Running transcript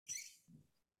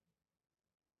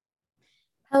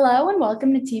Hello and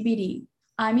welcome to TBD.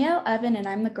 I'm Yael Evan and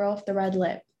I'm the girl with the red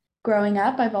lip. Growing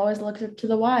up, I've always looked up to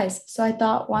the wise, so I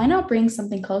thought, why not bring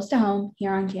something close to home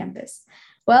here on campus?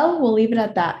 Well, we'll leave it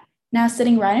at that. Now,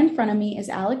 sitting right in front of me is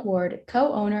Alec Ward,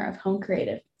 co owner of Home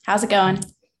Creative. How's it going?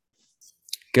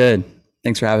 Good.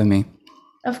 Thanks for having me.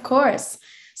 Of course.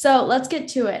 So let's get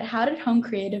to it. How did Home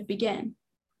Creative begin?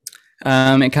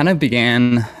 It kind of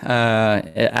began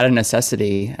out of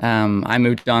necessity. I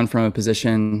moved on from a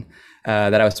position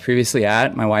that I was previously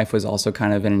at. My wife was also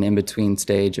kind of in an in-between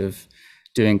stage of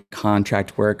doing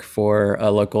contract work for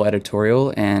a local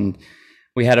editorial, and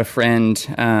we had a friend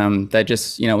that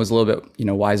just was a little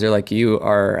bit wiser, like you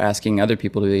are, asking other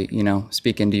people to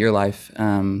speak into your life,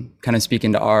 kind of speak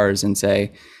into ours, and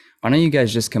say, why don't you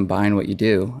guys just combine what you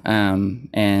do?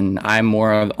 And I'm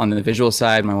more on the visual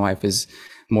side. My wife is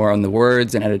more on the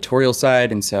words and editorial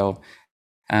side. And so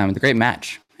the great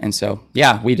match. And so,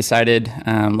 yeah, we decided,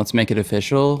 let's make it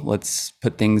official. Let's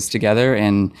put things together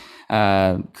and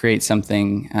create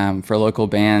something for local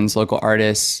bands, local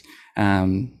artists,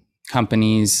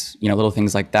 companies, little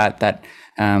things like that, that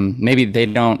maybe they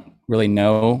don't really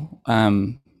know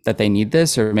that they need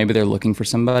this, or maybe they're looking for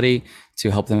somebody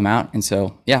to help them out. And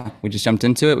so, yeah, we just jumped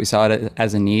into it. We saw it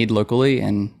as a need locally,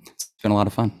 and it's been a lot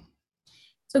of fun.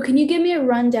 So, can you give me a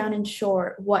rundown in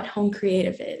short what Home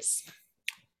Creative is?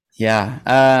 Yeah,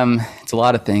 it's a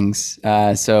lot of things.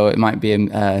 So it might be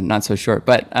not so short,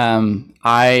 but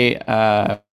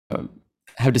I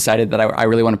have decided that I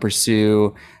really want to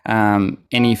pursue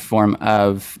any form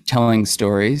of telling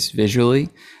stories visually.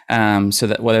 So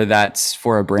that whether that's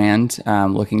for a brand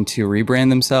looking to rebrand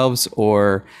themselves,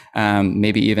 or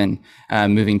maybe even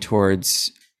moving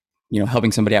towards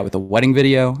helping somebody out with a wedding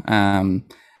video,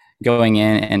 going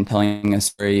in and telling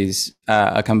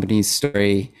a company's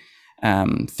story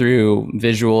through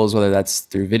visuals, whether that's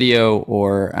through video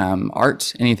or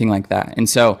art, anything like that. And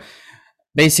so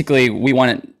basically, we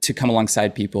want it to come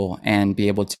alongside people and be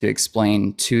able to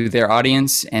explain to their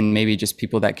audience, and maybe just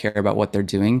people that care about what they're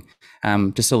doing,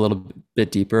 just a little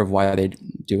bit deeper of why they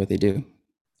do what they do.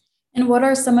 And what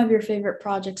are some of your favorite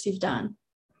projects you've done?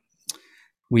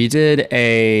 We did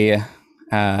a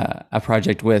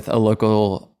project with a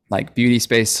local like beauty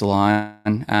space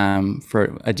salon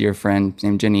for a dear friend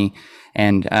named Jenny,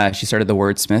 and she started the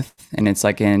Wordsmith, and it's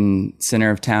like in center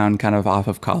of town, kind of off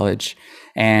of College.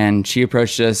 And she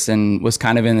approached us and was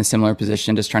kind of in a similar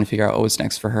position, just trying to figure out what was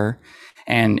next for her.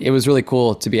 And it was really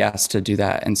cool to be asked to do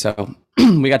that. And so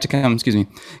we got to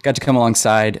come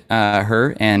alongside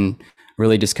her and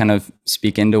really just kind of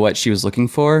speak into what she was looking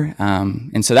for.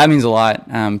 And so that means a lot.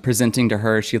 Presenting to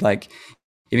her, she like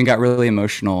even got really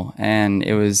emotional, and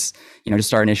it was,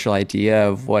 just our initial idea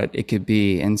of what it could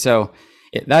be. And so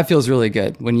that feels really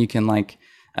good when you can like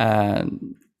uh,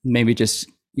 maybe just,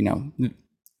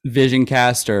 vision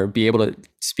cast or be able to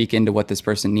speak into what this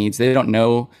person needs. They don't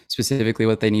know specifically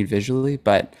what they need visually,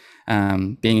 but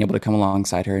being able to come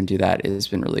alongside her and do that has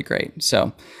been really great.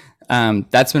 So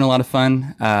that's been a lot of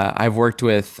fun. I've worked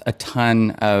with a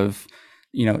ton of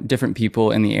different people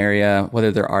in the area,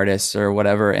 whether they're artists or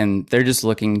whatever, and they're just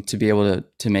looking to be able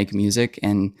to make music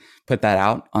and put that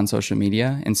out on social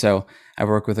media. And so I've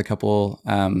worked with a couple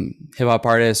hip hop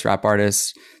artists, rap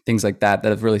artists, things like that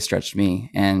have really stretched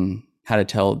me and how to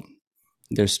tell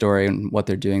their story and what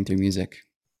they're doing through music.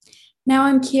 Now,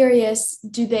 I'm curious,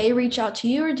 do they reach out to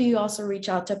you or do you also reach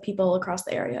out to people across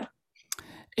the area?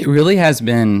 It really has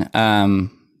been,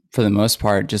 for the most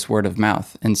part, just word of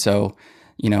mouth. And so,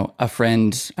 a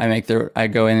friend, I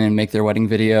go in and make their wedding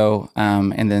video,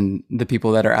 and then the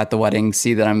people that are at the wedding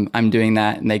see that I'm doing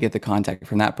that, and they get the contact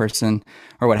from that person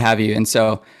or what have you. And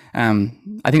so,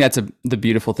 I think that's the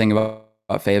beautiful thing about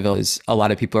Fayetteville is a lot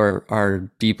of people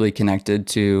are deeply connected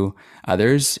to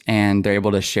others, and they're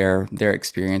able to share their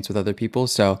experience with other people.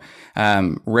 So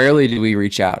rarely do we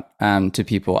reach out to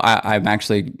people. I'm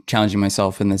actually challenging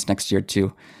myself in this next year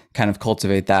to kind of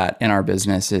cultivate that in our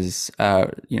business, is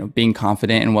being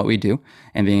confident in what we do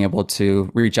and being able to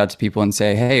reach out to people and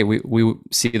say, hey, we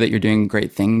see that you're doing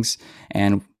great things,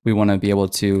 and we want to be able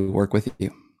to work with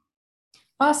you.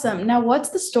 Awesome. Now,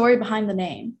 what's the story behind the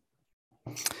name?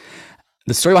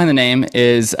 The story behind the name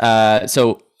is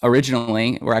so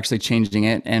originally we're actually changing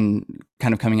it and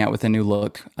kind of coming out with a new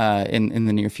look in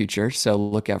the near future. So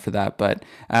look out for that. But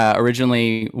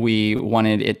originally we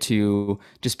wanted it to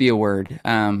just be a word.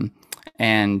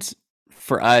 And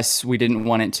for us, we didn't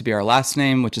want it to be our last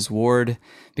name, which is Ward,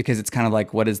 because it's kind of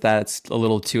like, what is that? It's a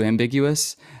little too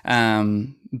ambiguous.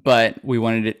 But we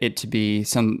wanted it to be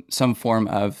some form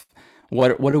of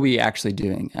what are we actually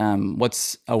doing?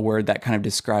 What's a word that kind of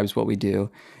describes what we do?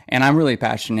 And I'm really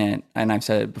passionate, and I've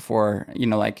said it before,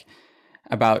 like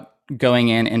about going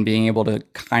in and being able to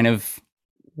kind of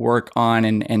work on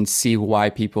and see why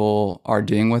people are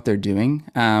doing what they're doing,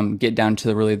 get down to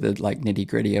the like nitty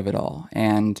gritty of it all,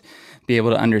 and be able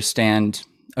to understand,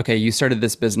 okay, you started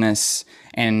this business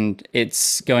and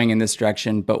it's going in this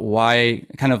direction, but why?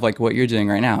 Kind of like what you're doing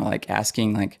right now, like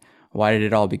asking, like, why did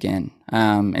it all begin?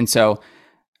 And so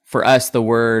for us, the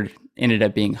word ended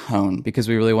up being hone, because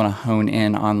we really want to hone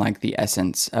in on like the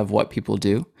essence of what people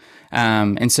do.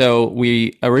 And so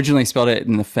we originally spelled it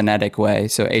in the phonetic way,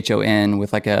 so HON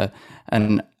with like a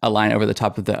line over the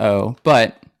top of the O.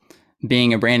 But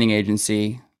being a branding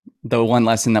agency, the one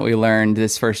lesson that we learned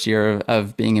this first year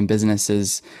of being in business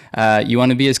is you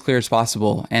want to be as clear as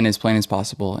possible and as plain as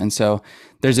possible. And so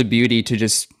there's a beauty to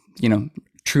just,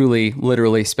 truly,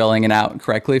 literally spelling it out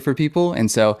correctly for people. And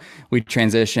so we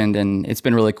transitioned, and it's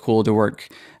been really cool to work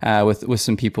with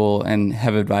some people and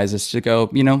have advised us to go,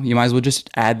 you might as well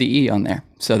just add the E on there.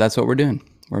 So that's what we're doing.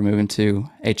 We're moving to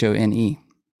HONE.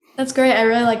 That's great. I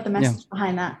really like the Yeah. message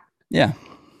behind that. Yeah.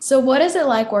 So, what is it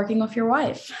like working with your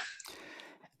wife?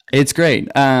 It's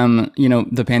great.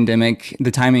 The pandemic,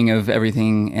 the timing of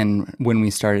everything, and when we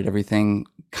started everything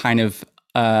kind of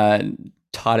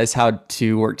taught us how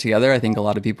to work together. I think a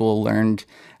lot of people learned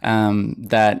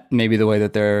that maybe the way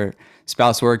that their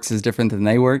spouse works is different than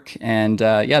they work. And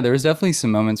yeah, there was definitely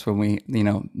some moments when we,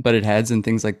 butted heads and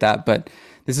things like that. But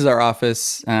this is our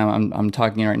office. I'm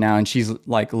talking right now, and she's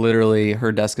like literally,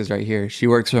 her desk is right here. She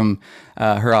works from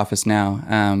her office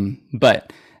now,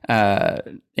 but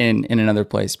in another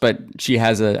place. But she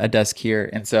has a desk here,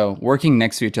 and so working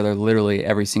next to each other literally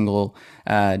every single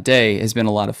day has been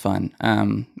a lot of fun.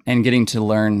 And getting to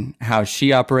learn how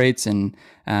she operates, and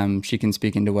she can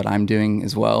speak into what I'm doing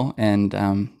as well. And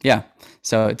yeah,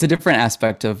 so it's a different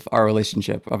aspect of our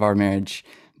relationship, of our marriage,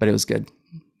 but it was good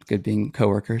being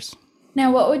coworkers.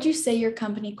 Now, what would you say your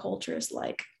company culture is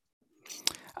like?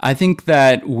 I think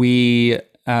that we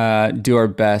do our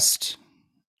best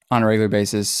on a regular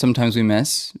basis. Sometimes we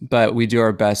miss, but we do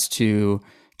our best to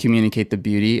communicate the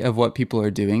beauty of what people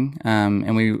are doing.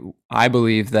 I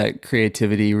believe that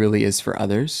creativity really is for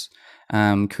others.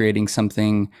 Creating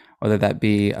something, whether that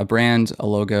be a brand, a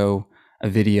logo, a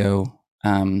video,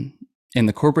 in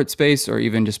the corporate space, or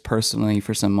even just personally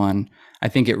for someone, I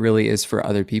think it really is for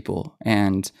other people.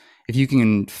 And if you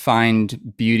can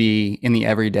find beauty in the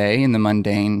everyday, in the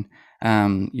mundane,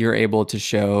 you're able to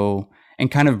show and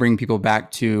kind of bring people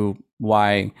back to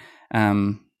why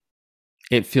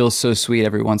it feels so sweet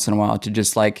every once in a while to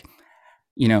just like,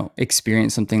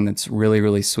 experience something that's really,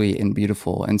 really sweet and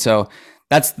beautiful. And so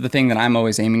that's the thing that I'm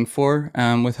always aiming for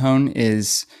with Hone,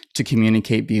 is to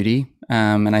communicate beauty.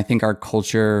 And I think our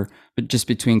culture, but just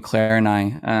between Claire and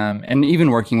I, and even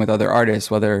working with other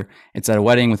artists, whether it's at a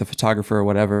wedding with a photographer or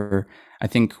whatever, I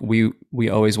think we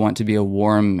always want to be a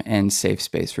warm and safe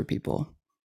space for people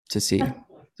to see.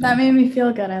 That So made me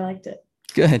feel good. I liked it.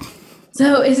 good.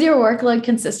 So, is your workload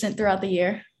consistent throughout the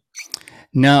year?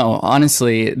 No,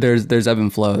 honestly, there's ebb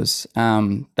and flows.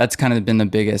 That's kind of been the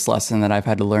biggest lesson that I've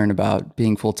had to learn about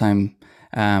being full time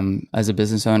as a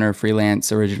business owner,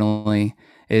 freelance originally,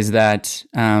 is that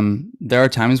there are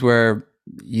times where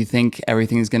you think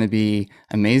everything is going to be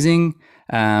amazing.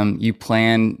 You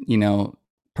plan,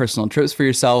 personal trips for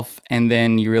yourself, and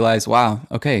then you realize, wow,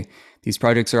 okay, these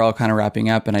projects are all kind of wrapping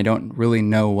up, and I don't really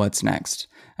know what's next.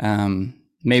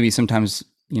 Maybe sometimes,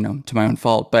 to my own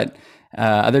fault, but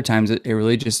other times it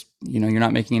really just, you're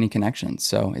not making any connections.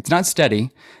 So it's not steady.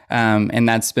 And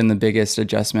that's been the biggest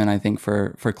adjustment, I think,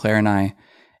 for Claire and I,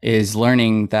 is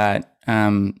learning that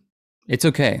it's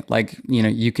okay. Like,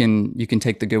 you can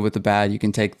take the good with the bad. You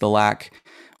can take the lack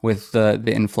with the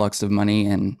influx of money,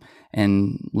 and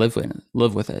live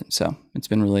with it. So it's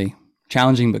been really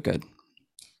challenging, but good.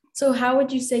 So, how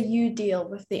would you say you deal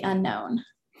with the unknown?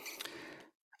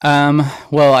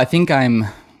 Well, I think I'm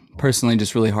personally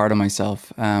just really hard on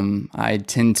myself. I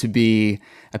tend to be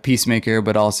a peacemaker,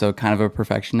 but also kind of a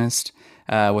perfectionist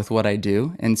with what I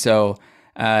do. And so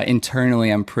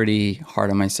internally, I'm pretty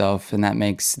hard on myself, and that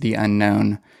makes the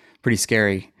unknown pretty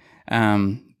scary.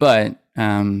 But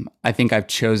I think I've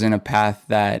chosen a path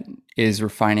that is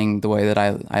refining the way that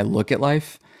I look at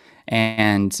life.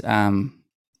 And,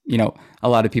 a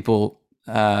lot of people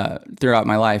throughout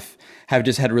my life have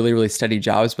just had really, really steady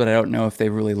jobs, but I don't know if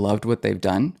they've really loved what they've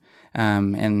done.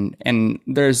 And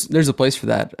there's a place for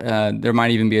that. There might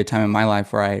even be a time in my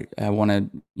life where I want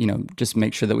to, just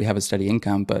make sure that we have a steady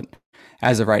income. But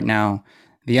as of right now,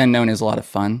 the unknown is a lot of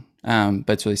fun, but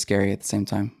it's really scary at the same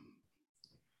time.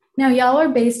 Now, y'all are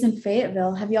based in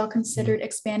Fayetteville. Have y'all Mhm. considered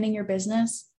expanding your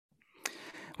business?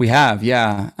 We have,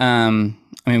 yeah.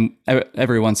 I mean,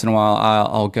 every once in a while,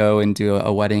 I'll go and do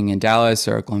a wedding in Dallas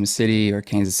or Oklahoma City or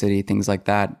Kansas City, things like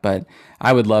that. But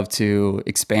I would love to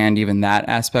expand even that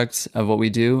aspect of what we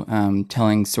do,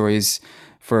 telling stories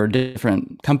for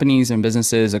different companies and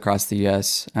businesses across the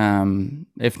U.S.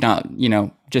 If not,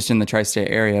 just in the tri-state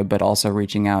area, but also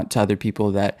reaching out to other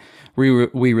people that we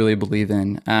really believe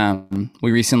in.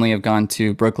 We recently have gone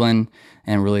to Brooklyn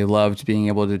and really loved being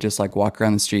able to just like walk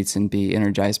around the streets and be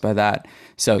energized by that.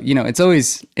 So, it's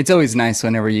always nice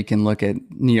whenever you can look at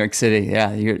New York City.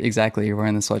 Yeah, you're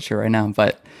wearing the sweatshirt right now,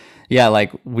 but yeah,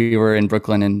 like we were in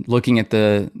Brooklyn and looking at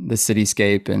the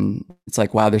cityscape, and it's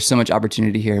like, wow, there's so much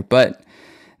opportunity here. But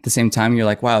at the same time, you're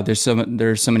like, wow, there's so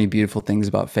many beautiful things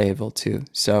about Fayetteville too.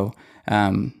 So,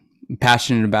 I'm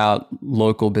passionate about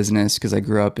local business because I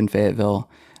grew up in Fayetteville,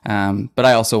 but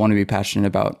I also want to be passionate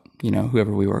about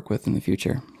whoever we work with in the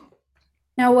future.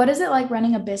 Now, what is it like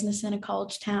running a business in a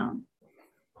college town?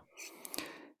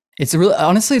 It's really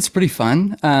honestly, it's pretty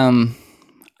fun.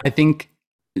 I think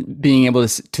being able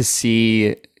to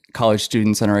see college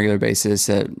students on a regular basis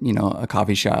at a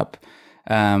coffee shop,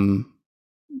 um,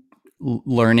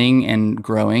 learning and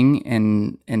growing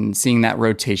and seeing that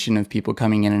rotation of people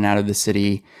coming in and out of the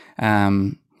city.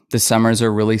 The summers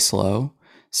are really slow,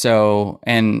 so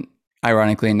and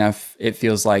ironically enough, it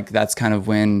feels like that's kind of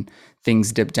when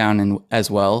things dip down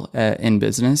as well in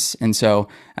business, and so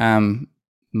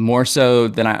more so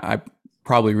than I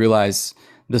probably realize,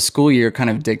 the school year kind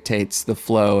of dictates the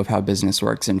flow of how business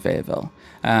works in Fayetteville.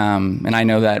 And I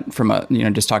know that from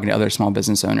just talking to other small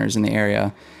business owners in the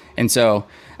area, and so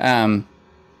um,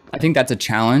 I think that's a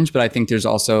challenge. But I think there's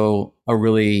also a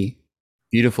really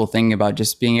beautiful thing about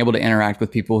just being able to interact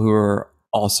with people who are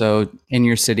also in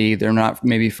your city. They're not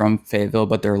maybe from Fayetteville,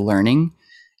 but they're learning,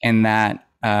 and that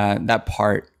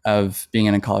part of being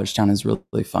in a college town is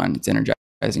really fun. It's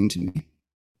energizing to me.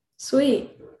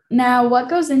 Sweet. Now, what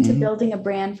goes into Mhm. building a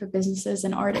brand for businesses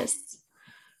and artists?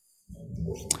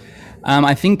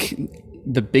 I think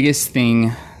the biggest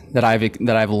thing that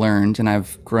I've learned and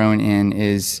I've grown in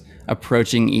is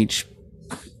approaching each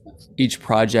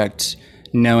project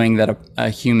knowing that a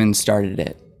human started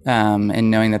it,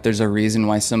 and knowing that there's a reason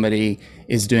why somebody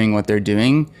is doing what they're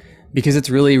doing, because it's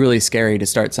really really scary to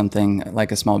start something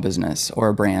like a small business or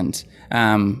a brand,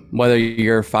 whether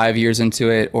you're 5 years into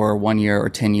it or 1 year or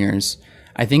 10 years.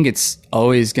 I think it's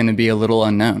always going to be a little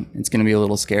unknown. It's going to be a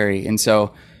little scary, and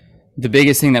so the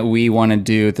biggest thing that we want to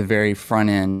do at the very front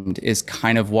end is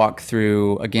kind of walk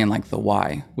through again like the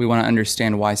why. We want to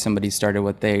understand why somebody started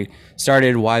what they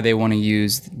started, why they want to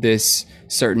use this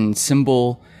certain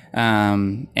symbol,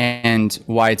 and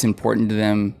why it's important to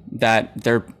them that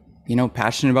they're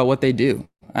passionate about what they do.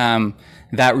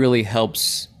 That really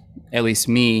helps at least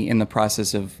me in the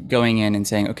process of going in and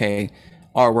saying, okay,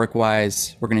 artwork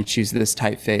wise, we're going to choose this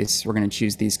typeface, we're going to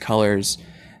choose these colors.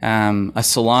 A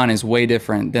salon is way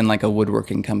different than like a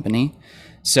woodworking company.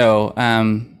 So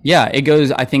yeah, it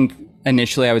goes. I think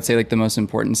initially, I would say like the most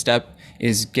important step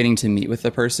is getting to meet with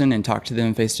the person and talk to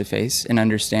them face to face and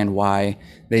understand why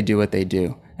they do what they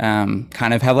do.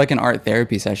 Kind of have like an art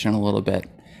therapy session a little bit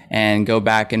and go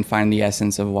back and find the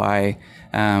essence of why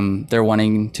they're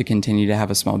wanting to continue to have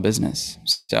a small business.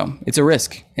 So it's a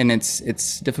risk, and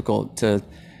it's difficult to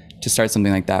start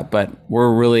something like that. But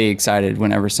we're really excited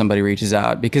whenever somebody reaches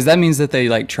out, because that means that they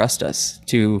like trust us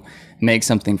to make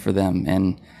something for them.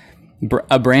 And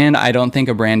a brand, I don't think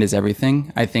a brand is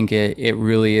everything. I think it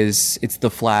really is. It's the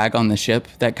flag on the ship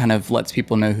that kind of lets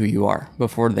people know who you are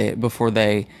before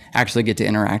they actually get to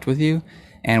interact with you.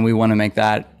 And we want to make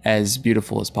that as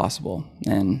beautiful as possible.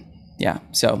 And yeah,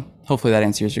 so hopefully that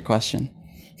answers your question.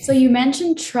 So, you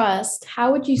mentioned trust.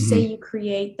 How would you say Mm-hmm. you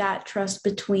create that trust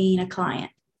between a client?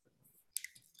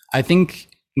 I think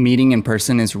meeting in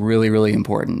person is really, really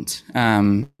important.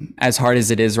 As hard as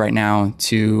it is right now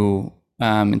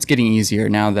it's getting easier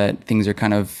now that things are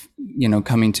kind of,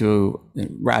 coming to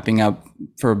wrapping up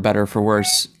for better, for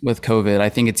worse with COVID. I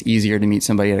think it's easier to meet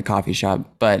somebody at a coffee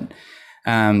shop, but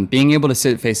being able to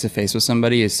sit face to face with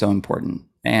somebody is so important.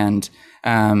 And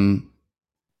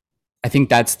I think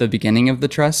that's the beginning of the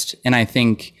trust. And I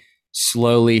think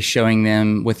slowly showing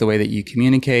them with the way that you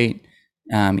communicate,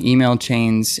 email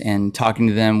chains, and talking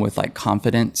to them with like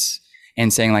confidence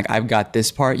and saying like, I've got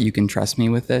this part, you can trust me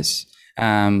with this.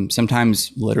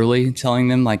 Sometimes literally telling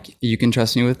them like, you can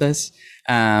trust me with this.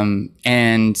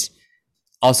 And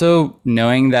also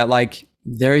knowing that like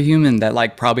they're a human that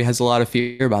like probably has a lot of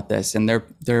fear about this, and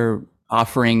they're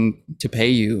offering to pay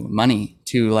you money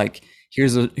to like,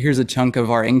 here's a chunk of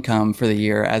our income for the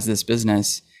year as this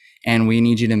business, and we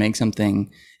need you to make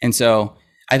something. And so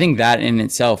I think that in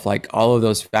itself, like all of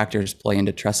those factors play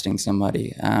into trusting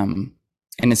somebody. And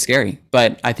it's scary,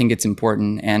 but I think it's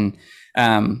important and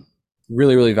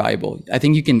really, really valuable. I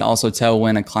think you can also tell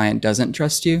when a client doesn't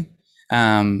trust you.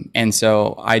 And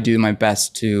so I do my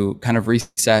best to kind of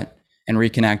reset and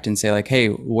reconnect and say like, hey,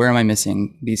 where am I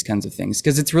missing these kinds of things?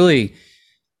 Because it's really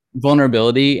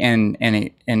vulnerability and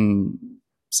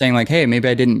saying like, hey, maybe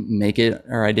I didn't make it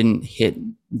or I didn't hit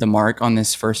the mark on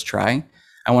this first try.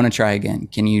 I want to try again.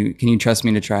 Can you trust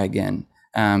me to try again?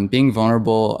 Being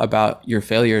vulnerable about your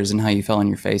failures and how you fell on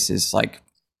your face is like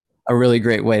a really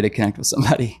great way to connect with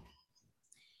somebody.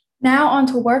 Now, on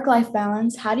to work-life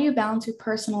balance. How do you balance your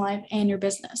personal life and your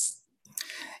business?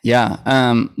 Yeah.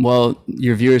 Well,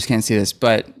 your viewers can't see this,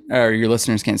 or your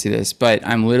listeners can't see this, but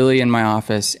I'm literally in my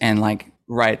office and like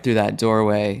right through that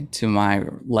doorway to my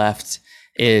left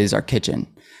is our kitchen.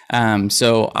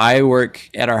 So I work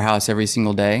at our house every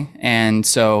single day. And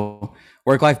so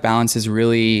work-life balance is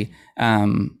really,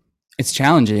 it's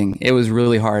challenging. It was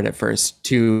really hard at first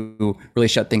to really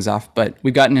shut things off, but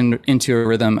we've gotten into a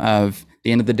rhythm of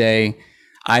the end of the day.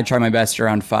 I try my best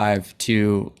around 5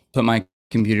 to put my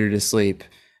computer to sleep,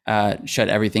 shut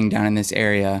everything down in this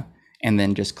area, and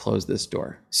then just close this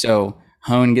door. So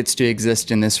Hone gets to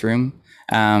exist in this room.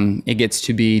 It gets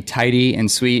to be tidy and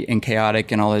sweet and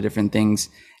chaotic and all the different things.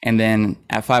 And then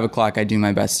at 5 o'clock, I do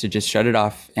my best to just shut it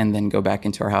off and then go back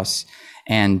into our house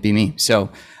and be me. So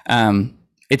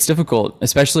it's difficult,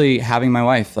 especially having my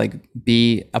wife like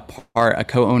be a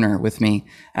co-owner with me.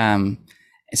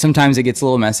 Sometimes it gets a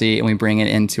little messy and we bring it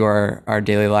into our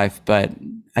daily life, but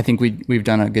I think we've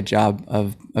done a good job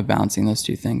of balancing those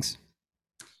two things.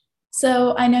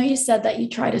 So I know you said that you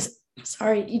try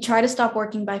to stop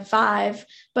working by 5,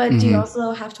 but do you Mm-hmm.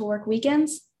 also have to work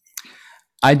weekends?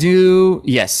 I do,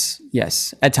 yes,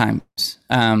 at times.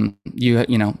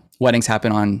 You know, weddings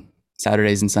happen on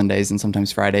Saturdays and Sundays and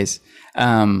sometimes Fridays.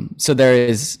 So there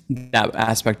is that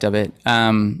aspect of it.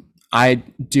 I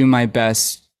do my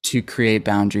best to create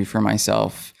boundary for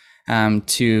myself,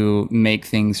 to make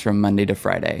things from Monday to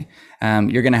Friday.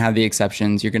 You're going to have the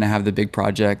exceptions. You're going to have the big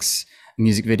projects,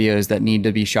 music videos that need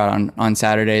to be shot on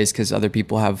Saturdays because other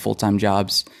people have full-time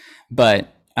jobs. But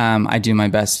I do my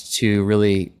best to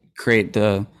really create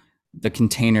the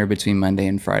container between Monday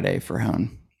and Friday for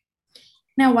Hone.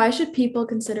 Now, why should people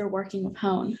consider working with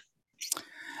Hone?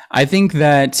 I think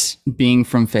that being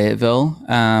from Fayetteville,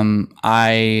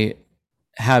 I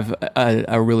have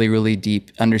a really, really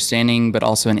deep understanding, but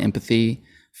also an empathy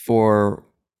for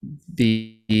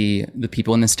the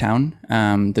people in this town,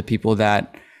 the people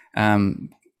that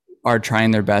are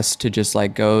trying their best to just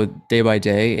like go day by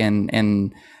day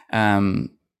and I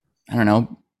don't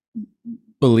know,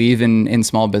 believe in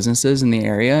small businesses in the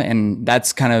area. And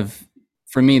that's kind of,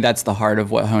 for me, that's the heart of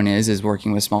what Hone is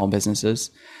working with small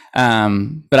businesses.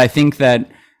 But I think that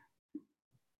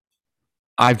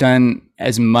I've done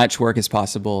as much work as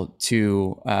possible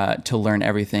to learn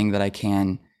everything that I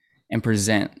can and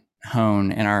present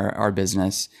Hone and our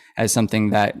business as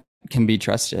something that can be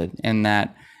trusted and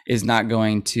that is not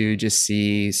going to just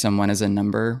see someone as a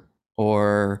number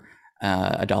or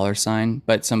a dollar sign,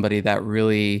 but somebody that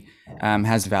really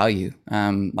has value.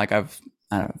 Like I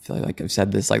don't feel like I've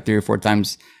said this like 3 or 4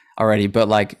 times already, but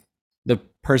like the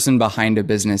person behind a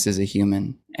business is a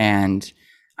human, and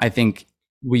I think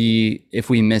if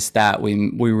we miss that,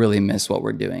 we really miss what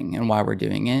we're doing and why we're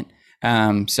doing it.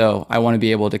 So I want to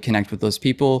be able to connect with those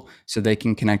people so they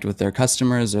can connect with their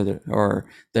customers or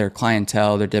their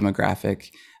clientele, their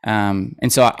demographic.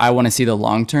 And so I want to see the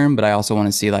long term, but I also want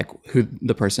to see like who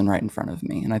the person right in front of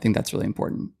me, and I think that's really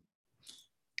important.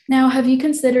 Now, have you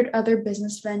considered other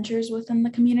business ventures within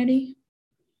the community?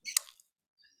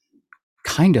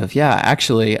 Kind of, yeah.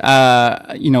 Actually,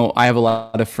 you know, I have a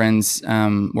lot of friends.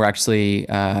 We're actually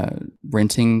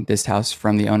renting this house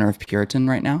from the owner of Puritan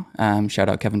right now. Shout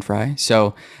out Kevin Fry.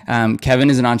 So Kevin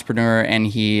is an entrepreneur, and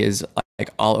he is like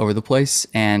all over the place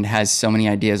and has so many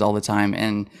ideas all the time,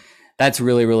 and that's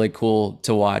really, really cool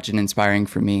to watch and inspiring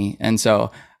for me. And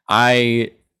so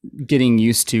I getting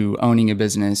used to owning a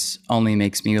business only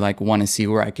makes me like want to see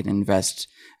where I can invest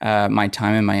my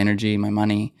time and my energy, my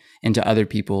money into other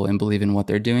people and believe in what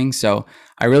they're doing. So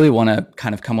I really want to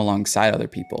kind of come alongside other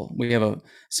people. We have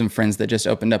some friends that just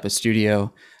opened up a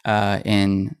studio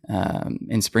in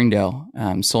Springdale,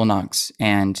 Soul Knox,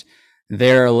 and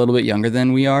they're a little bit younger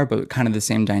than we are, but kind of the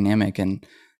same dynamic. And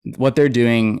what they're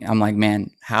doing, I'm like,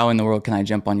 man, how in the world can I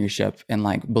jump on your ship and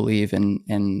like believe and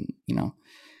you know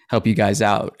help you guys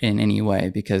out in any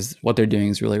way, because what they're doing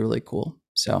is really, really cool.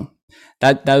 So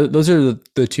those are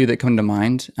the two that come to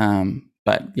mind.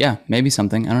 But yeah, maybe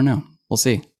something. I don't know. We'll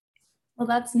see. Well,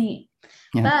 that's neat.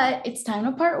 Yeah. But it's time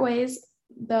to part ways,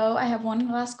 though I have one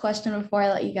last question before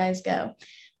I let you guys go.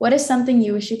 What is something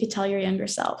you wish you could tell your younger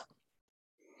self?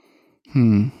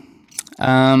 Hmm.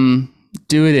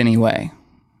 Do it anyway.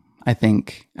 I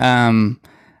think.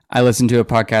 I listened to a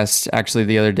podcast actually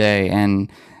the other day,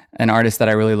 and an artist that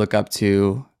I really look up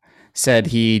to said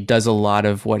he does a lot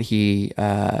of what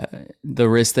the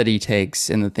risk that he takes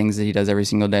and the things that he does every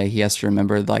single day. He has to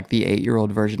remember like the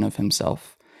 8-year-old version of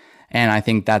himself. And I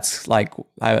think that's like,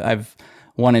 I've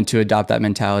wanted to adopt that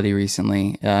mentality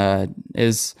recently,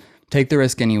 is take the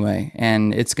risk anyway,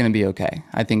 and it's going to be okay.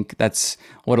 I think that's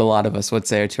what a lot of us would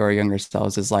say to our younger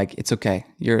selves is like, it's okay.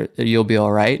 You'll be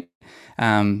all right.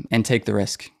 And take the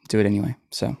risk, do it anyway.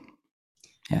 So,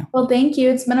 yeah. Well, thank you.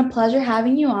 It's been a pleasure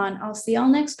having you on. I'll see y'all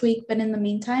next week, but in the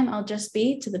meantime, I'll just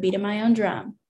be to the beat of my own drum.